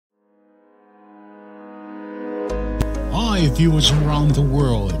Hi, viewers around the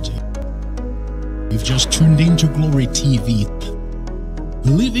world. You've just tuned into Glory TV.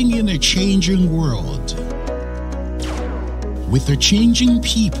 Living in a changing world, with the changing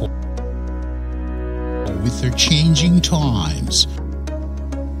people, with the changing times,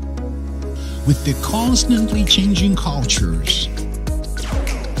 with the constantly changing cultures,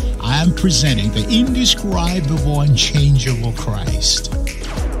 I am presenting the indescribable, unchangeable Christ.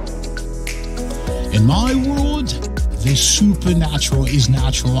 In my world, the supernatural is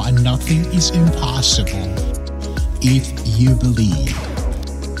natural and nothing is impossible if you believe.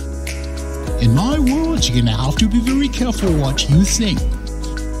 In my world, you're gonna have to be very careful what you think,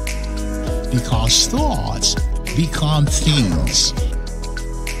 because thoughts become things.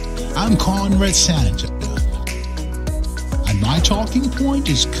 I'm Conrad, and my talking point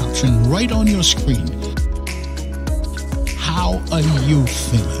is captioned right on your screen. How are you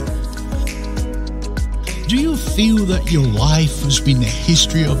feeling? Do you feel that your life has been a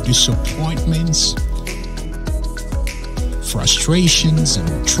history of disappointments, frustrations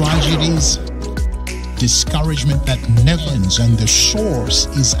and tragedies, discouragement that never ends, and the source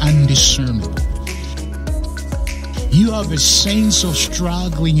is undiscernible? You have a sense of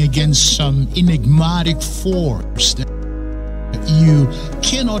struggling against some enigmatic force that you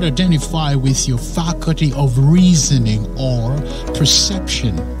cannot identify with your faculty of reasoning or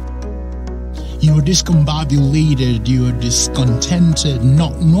perception. You are discombobulated, you are discontented,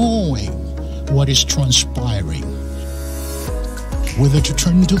 not knowing what is transpiring, whether to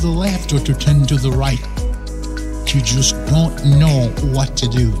turn to the left or to turn to the right. You just don't know what to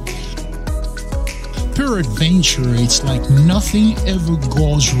do. Peradventure, it's like nothing ever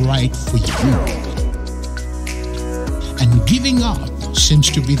goes right for you, and giving up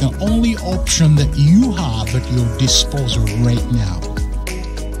seems to be the only option that you have at your disposal right now.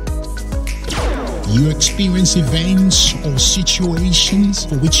 You experience events or situations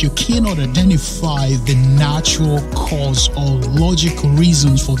for which you cannot identify the natural cause or logical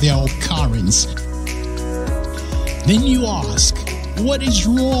reasons for their occurrence. Then you ask, what is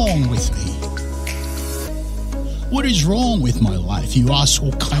wrong with me? What is wrong with my life? You ask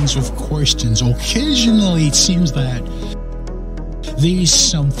all kinds of questions. Occasionally it seems that there is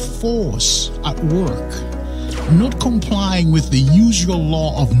some force at work, not complying with the usual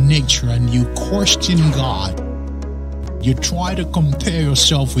law of nature, and you question God. You try to compare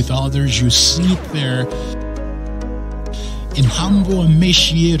yourself with others. You sit there in humble,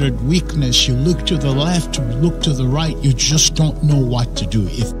 emaciated weakness. You look to the left, you look to the right. You just don't know what to do.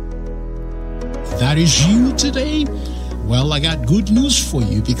 If that is you today, well, I got good news for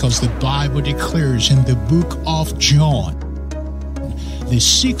you, because the Bible declares in the book of John, the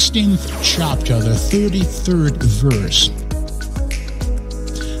 16th chapter, the 33rd verse,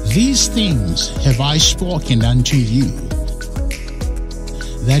 these things have I spoken unto you,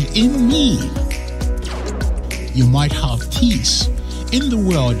 that in me you might have peace. In the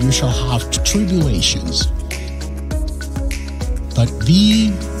world you shall have tribulations, but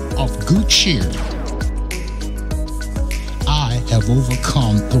be of good cheer. I have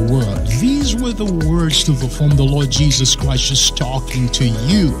overcome the world. These were the words from the Lord Jesus Christ, just talking to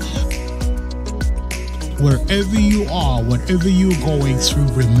you. Wherever you are, whatever you're going through,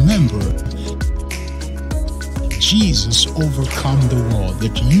 remember, Jesus overcome the world,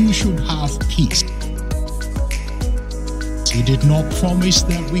 that you should have peace. He did not promise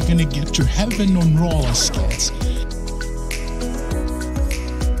that we're going to get to heaven on roller skates.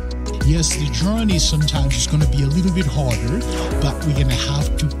 Yes, the journey sometimes is going to be a little bit harder, but we're going to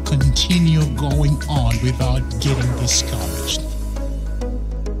have to continue going on without getting discouraged.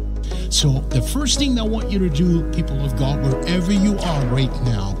 So the first thing I want you to do, people of God, wherever you are right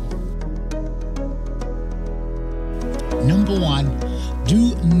now, number one,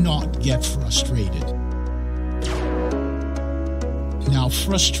 do not get frustrated. Now,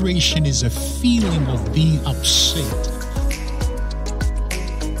 frustration is a feeling of being upset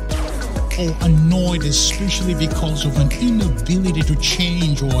or annoyed, especially because of an inability to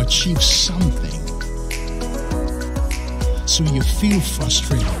change or achieve something. So you feel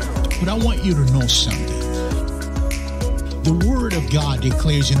frustrated. But I want you to know something. The Word of God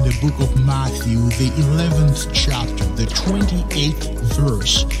declares in the book of Matthew, the 11th chapter, the 28th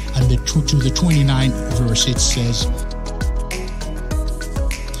verse, and to the 29th verse, it says,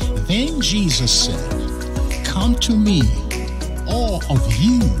 Then Jesus said, Come to me, all of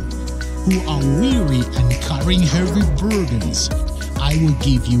you who are weary and carrying heavy burdens, I will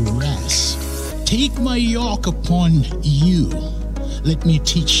give you rest. Take my yoke upon you. Let me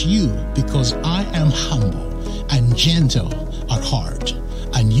teach you, because I am humble and gentle at heart,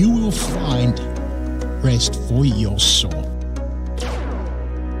 and you will find rest for your soul.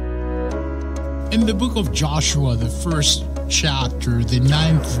 In the book of Joshua, the 1st chapter, the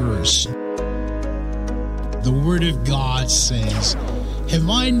 9th verse, the word of God says, "Have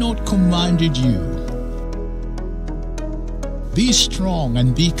I not commanded you? Be strong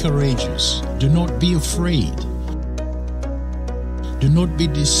and be courageous. Do not be afraid. Do not be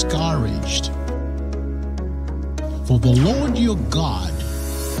discouraged. For the Lord your God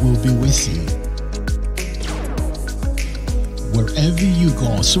will be with you wherever you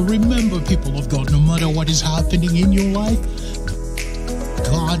go." So remember, people of God, no matter what is happening in your life,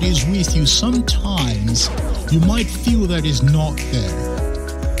 God is with you. Sometimes you might feel that He's not there,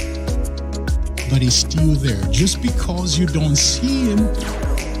 but He's still there. Just because you don't see Him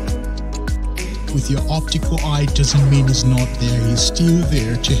with your optical eye doesn't mean He's not there. He's still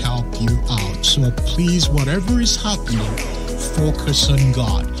there to help you out. So please, whatever is happening, focus on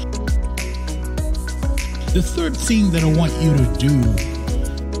God. The third thing that I want you to do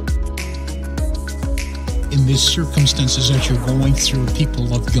in these circumstances that you're going through,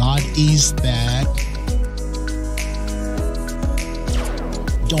 people of God, is that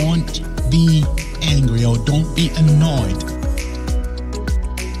don't be angry or don't be annoyed.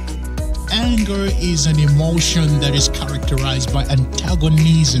 Anger is an emotion that is characterized by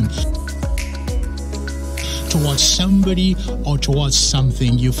antagonism towards somebody or towards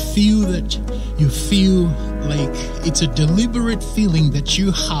something. You feel like it's a deliberate feeling that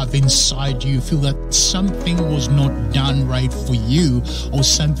you have inside you. You feel that something was not done right for you, or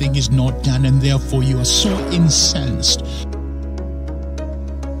something is not done, and therefore you are so incensed.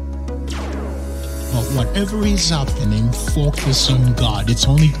 But whatever is happening, focus on God. It's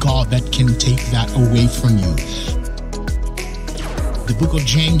only God that can take that away from you. The book of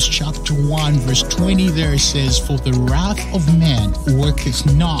James chapter 1 verse 20 there says, "For the wrath of man worketh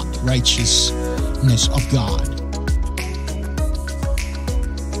not righteousness of God."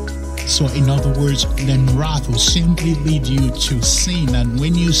 So in other words, then wrath will simply lead you to sin. And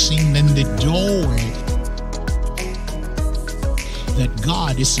when you sin, then the doorway that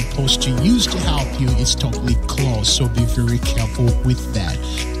God is supposed to use to help you is totally closed. So be very careful with that.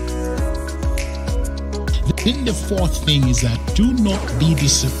 Then the fourth thing is that do not be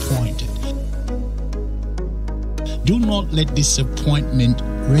disappointed. Do not let disappointment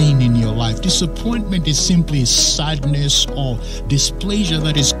reign in your life. Disappointment is simply sadness or displeasure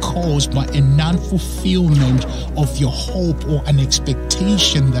that is caused by a non-fulfillment of your hope or an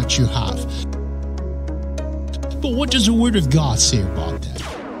expectation that you have. But what does the Word of God say about that?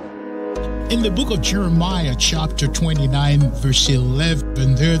 In the book of Jeremiah, chapter 29, verse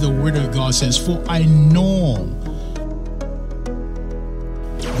 11, there the Word of God says, "For I know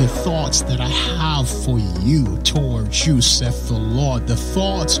the thoughts that I have for you towards you, saith the Lord, the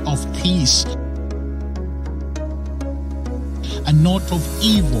thoughts of peace and not of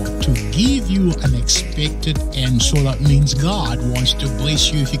evil, to give you an expected end." So that means God wants to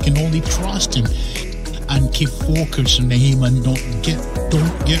bless you if you can only trust Him and keep focused on Him, and don't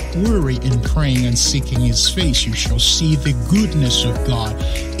get worried in praying and seeking His face. You shall see the goodness of God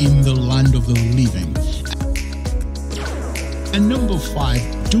in the land of the living. And number 5,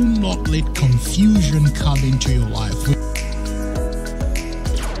 do not let confusion come into your life.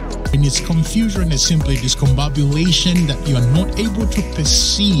 And it's confusion is simply discombobulation that you are not able to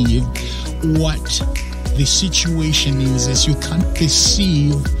perceive what the situation is, as you can't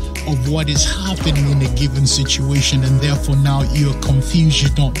perceive of what is happening in a given situation, and therefore now you're confused. You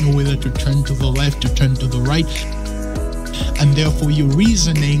don't know whether to turn to the left, to turn to the right, and therefore your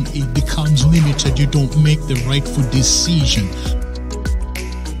reasoning, it becomes limited. You don't make the rightful decision.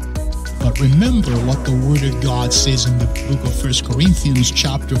 But remember what the Word of God says in the book of 1 Corinthians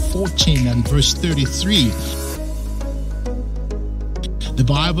chapter 14 and verse 33. The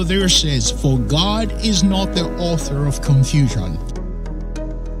Bible there says, "For God is not the author of confusion,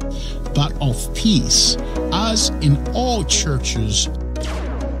 but of peace, as in all churches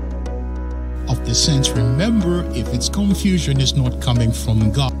of the saints." Remember, if it's confusion, it's not coming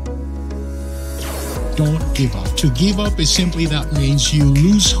from God. Don't give up. To give up is simply that means you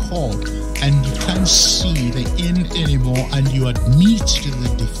lose hope and you can't see the end anymore, and you admit to the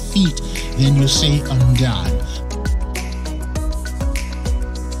defeat. Then you say, "I'm done."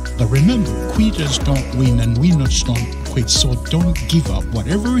 But remember, quitters don't win and winners don't quit. So don't give up.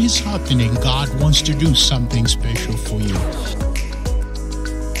 Whatever is happening, God wants to do something special for you.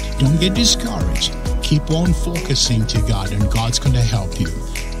 Don't get discouraged. Keep on focusing to God, and God's going to help you.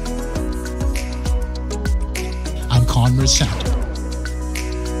 I'm Conrad.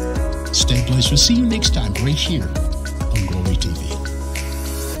 Stay blessed. We'll see you next time right here